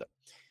together.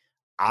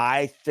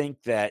 I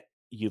think that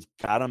you've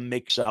got to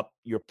mix up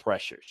your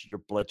pressures,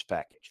 your blitz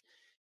package.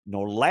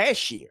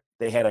 Last year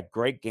they had a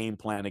great game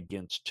plan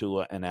against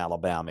Tua in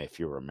Alabama, if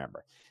you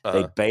remember.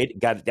 They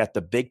got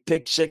the big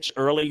pick six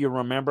early, you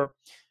remember,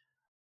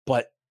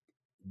 but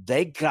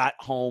they got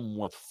home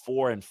with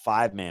 4 and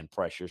 5 man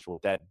pressures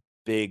with that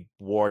big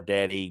war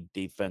daddy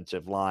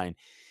defensive line.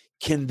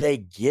 Can they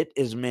get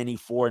as many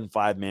 4 and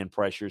 5 man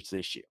pressures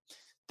this year?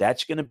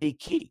 That's going to be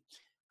key.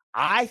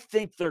 I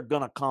think they're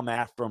going to come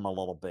after them a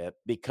little bit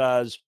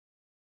because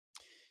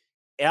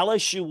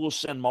LSU will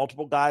send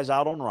multiple guys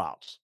out on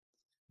routes.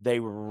 They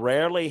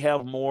rarely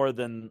have more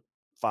than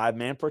 5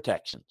 man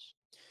protections.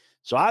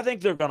 So I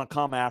think they're going to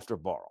come after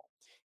Burrow.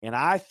 And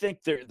I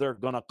think they're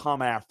going to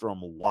come after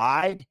him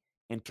wide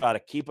and try to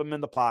keep him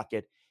in the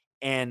pocket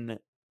and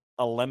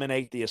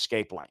eliminate the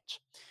escape lanes.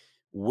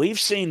 We've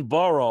seen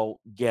Burrow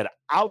get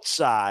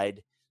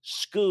outside,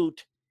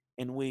 scoot,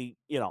 and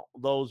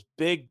those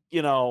big,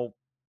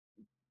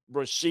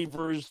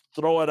 receivers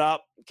throw it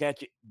up,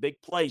 catch it,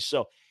 big plays.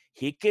 So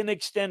he can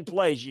extend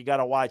plays. You got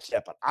to watch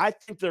that. But I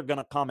think they're going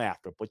to come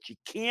after him. But you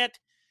can't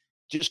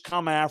just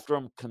come after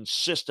him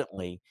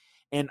consistently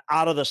and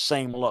out of the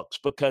same looks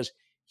because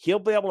he'll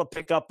be able to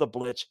pick up the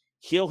blitz.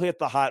 He'll hit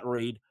the hot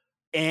read.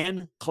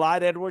 And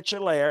Clyde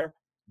Edwards-Helaire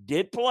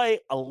did play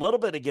a little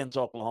bit against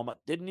Oklahoma.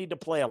 Didn't need to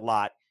play a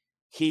lot.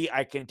 He,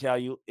 I can tell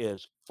you,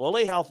 is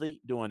fully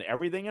healthy, doing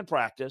everything in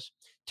practice.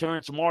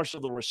 Terrence Marshall,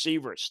 the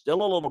receiver, is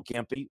still a little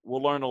gimpy.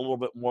 We'll learn a little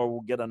bit more.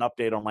 We'll get an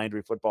update on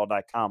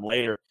LandryFootball.com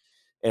later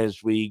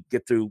as we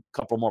get through a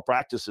couple more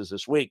practices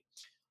this week.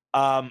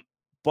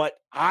 But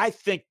I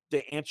think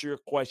to answer your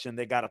question,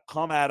 they got to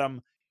come at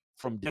him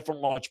from different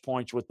launch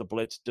points with the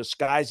blitz,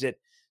 disguise it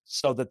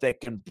so that they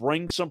can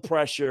bring some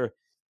pressure.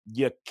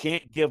 You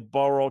can't give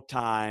Burrow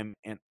time.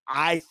 And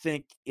I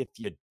think if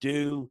you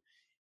do,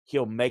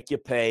 he'll make you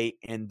pay,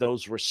 and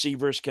those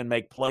receivers can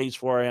make plays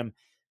for him.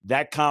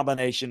 That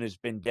combination has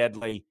been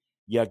deadly.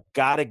 You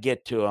got to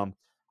get to him.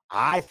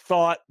 I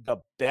thought the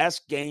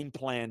best game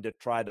plan to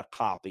try to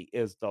copy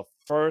is the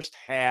first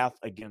half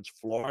against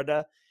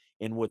Florida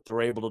and what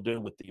they're able to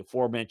do with the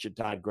aforementioned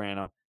Todd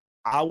Grantham.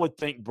 I would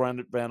think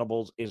Brent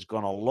Venables is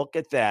going to look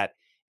at that,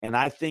 and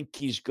I think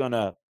he's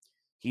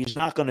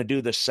not going to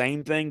do the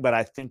same thing, but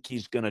I think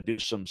he's going to do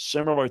some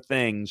similar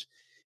things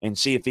and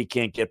see if he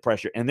can't get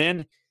pressure. And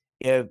then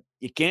if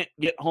you can't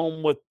get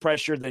home with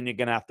pressure, then you're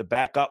going to have to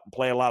back up and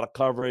play a lot of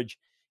coverage,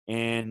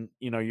 and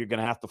you're going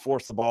to have to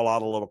force the ball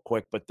out a little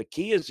quick. But the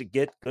key is to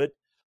get good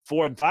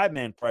 4 and 5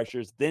 man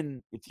pressures.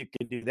 Then if you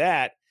can do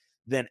that,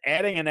 then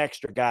adding an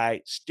extra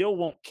guy still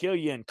won't kill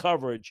you in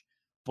coverage,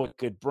 but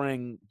could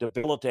bring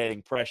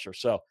debilitating pressure.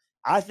 So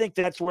I think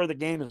that's where the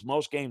game is.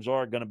 Most games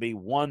are going to be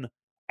won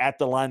at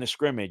the line of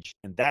scrimmage,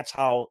 and that's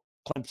how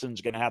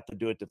Clemson's going to have to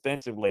do it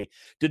defensively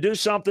to do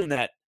something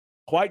that,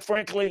 quite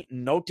frankly,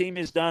 no team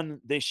has done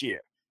this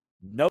year.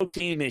 No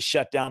team has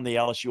shut down the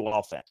LSU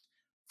offense.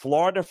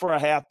 Florida for a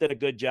half did a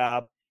good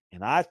job,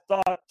 and I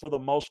thought for the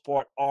most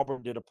part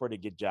Auburn did a pretty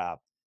good job.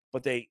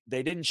 But they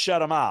didn't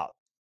shut them out.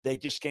 They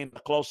just came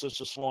the closest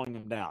to slowing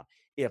them down.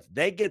 If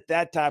they get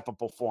that type of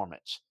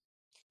performance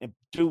and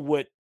do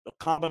what a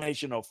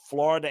combination of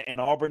Florida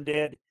and Auburn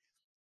did,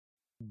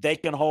 they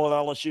can hold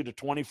LSU to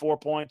 24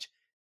 points.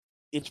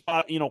 It's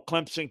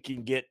Clemson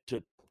can get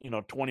to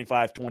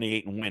 25,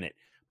 28 and win it.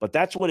 But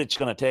that's what it's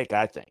going to take,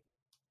 I think.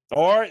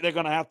 Or they're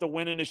going to have to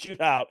win in a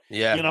shootout.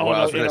 Yeah, I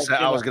was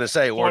going to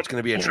say, or it's going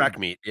to be a track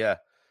meet. Yeah.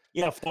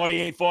 Yeah,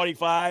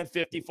 48-45,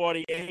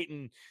 50-48,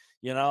 and,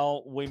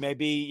 we may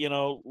be,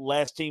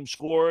 last team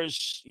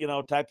scores,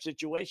 type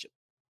situation.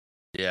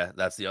 Yeah,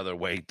 that's the other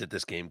way that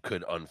this game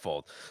could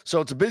unfold. So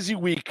it's a busy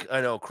week,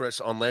 I know,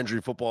 Chris, on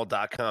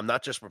LandryFootball.com,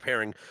 not just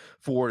preparing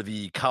for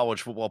the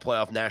College Football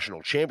Playoff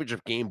National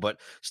Championship game,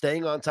 but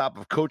staying on top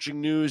of coaching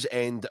news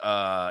and,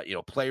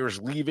 players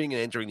leaving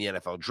and entering the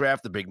NFL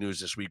draft. The big news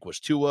this week was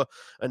Tua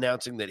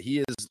announcing that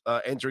he is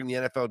entering the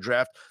NFL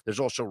draft. There's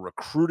also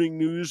recruiting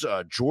news,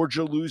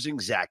 Georgia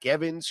losing Zach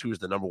Evans, who's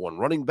the number 1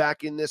 running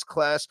back in this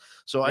class.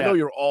 So I know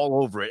you're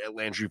all over it at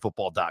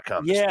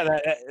LandryFootball.com. Yeah,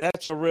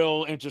 that's a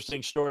real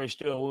interesting story.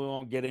 We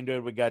won't get into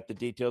it. We got the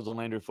details on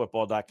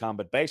LandryFootball.com,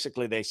 but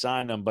basically they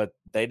signed him, but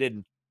they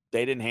didn't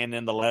hand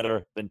in the letter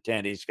of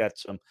intent. He's got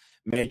some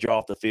major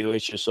off the field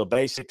issues. So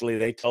basically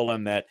they told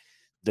him that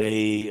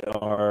they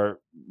are,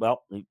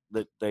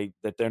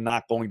 that they're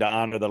not going to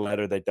honor the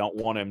letter. They don't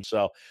want him.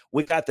 So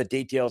we got the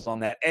details on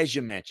that. As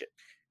you mentioned,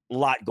 a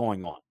lot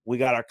going on. We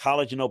got our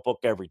college notebook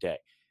every day.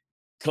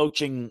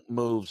 Coaching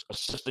moves,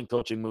 assistant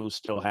coaching moves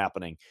still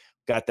happening.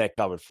 Got that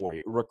covered for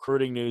you.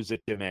 Recruiting news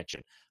that you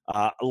mentioned.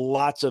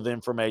 Lots of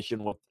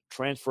information with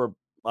transfer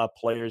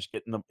players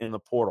getting them in the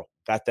portal.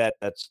 Got that.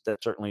 That's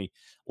certainly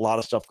a lot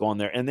of stuff going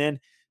there. And then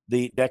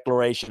the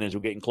declaration as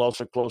we're getting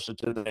closer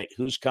to the date.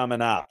 Who's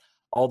coming out?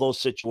 All those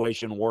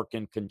situations work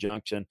in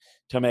conjunction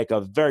to make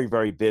a very,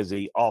 very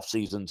busy off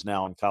seasons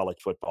now in college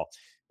football.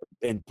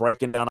 and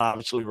breaking down,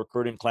 obviously,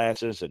 recruiting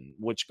classes and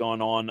what's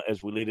going on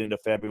as we lead into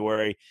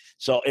February.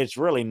 So it's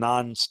really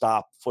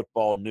nonstop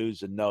football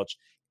news and notes.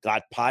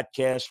 Got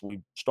podcasts.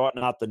 We're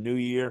starting out the new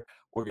year.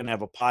 We're going to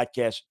have a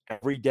podcast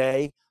every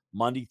day,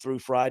 Monday through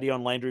Friday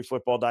on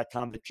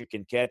LandryFootball.com that you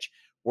can catch.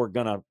 We're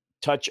going to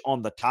touch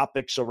on the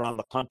topics around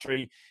the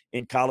country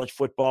in college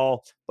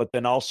football, but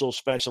then also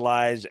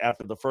specialize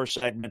after the first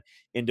segment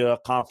into a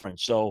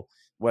conference. So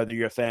whether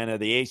you're a fan of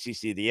the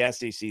ACC, the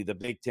SEC, the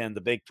Big Ten,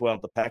 the Big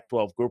 12, the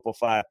Pac-12, Group of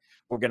Five,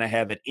 we're going to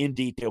have it in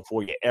detail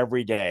for you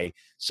every day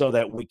so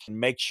that we can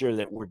make sure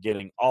that we're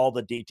getting all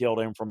the detailed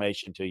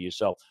information to you.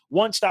 So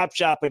one-stop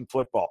shop in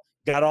football.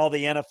 Got all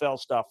the NFL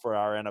stuff for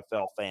our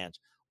NFL fans,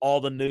 all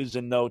the news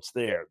and notes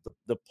there,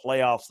 the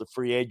playoffs, the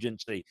free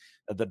agency,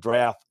 the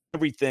draft,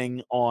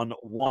 everything on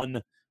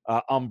one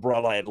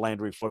umbrella at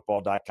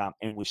LandryFootball.com.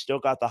 And we still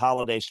got the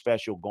holiday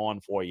special going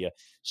for you.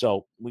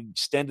 So we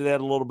extended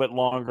that a little bit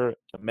longer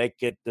to make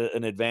it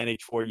an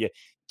advantage for you.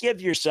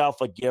 Give yourself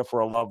a gift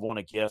or a loved one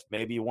a gift.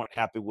 Maybe you weren't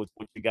happy with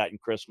what you got in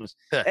Christmas.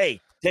 Hey,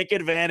 take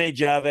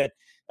advantage of it.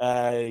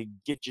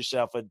 Get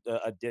yourself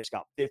a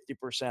discount,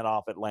 50%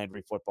 off at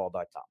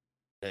LandryFootball.com.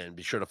 And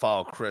be sure to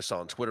follow Chris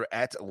on Twitter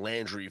at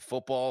Landry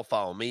Football.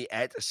 Follow me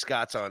at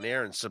Scott's On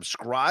Air, and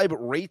subscribe,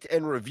 rate,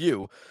 and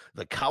review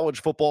the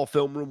College Football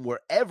Film Room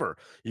wherever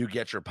you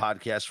get your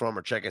podcast from,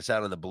 or check us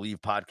out on the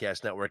Believe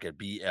Podcast Network at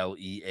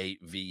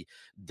BLEAV.com.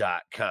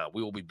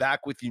 We will be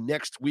back with you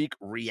next week,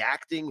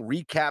 reacting,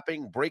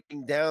 recapping,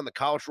 breaking down the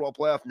College Football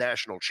Playoff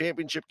National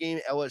Championship game,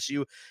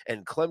 LSU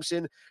and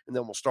Clemson, and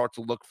then we'll start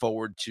to look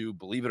forward to,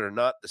 believe it or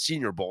not, the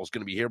Senior Bowl is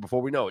going to be here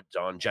before we know it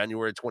on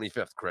January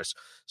 25th, Chris.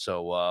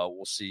 So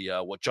we'll see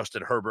what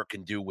Justin Herbert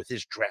can do with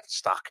his draft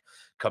stock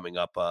coming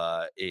up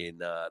in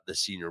the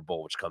Senior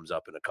Bowl, which comes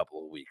up in a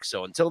couple of weeks.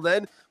 So until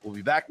then, we'll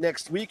be back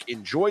next week.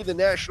 Enjoy the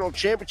national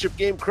championship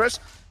game, Chris.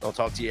 I'll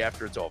talk to you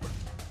after it's over.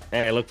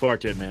 Hey, I look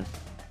forward to it, man.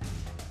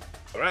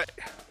 All right,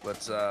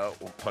 let's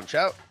we'll punch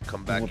out,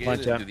 come back in,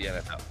 and do the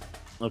NFL.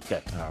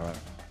 Okay, all right.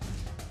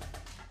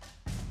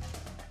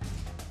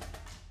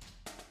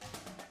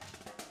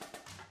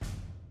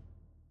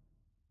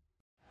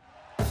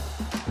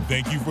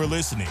 Thank you for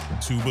listening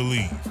to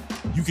Believe.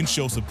 You can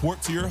show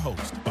support to your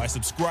host by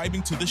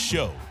subscribing to the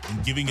show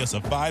and giving us a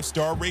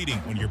 5-star rating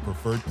on your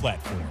preferred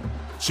platform.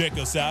 Check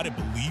us out at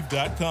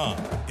Believe.com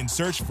and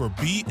search for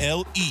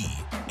BLEAV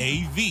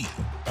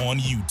on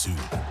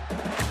YouTube.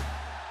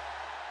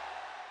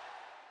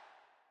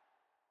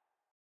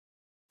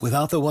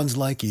 Without the ones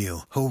like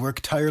you, who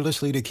work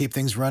tirelessly to keep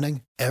things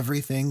running,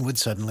 everything would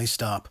suddenly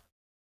stop.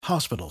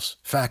 Hospitals,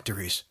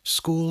 factories,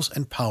 schools,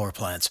 and power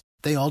plants,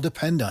 they all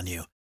depend on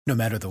you. No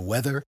matter the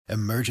weather,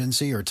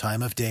 emergency, or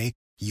time of day,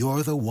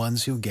 you're the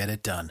ones who get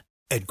it done.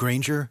 At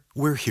Grainger,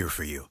 we're here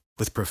for you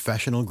with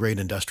professional-grade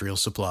industrial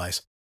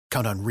supplies.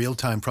 Count on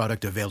real-time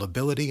product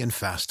availability and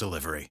fast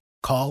delivery.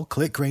 Call,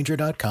 click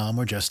Grainger.com,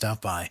 or just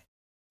stop by.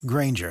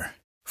 Grainger,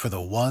 for the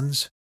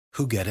ones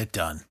who get it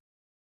done.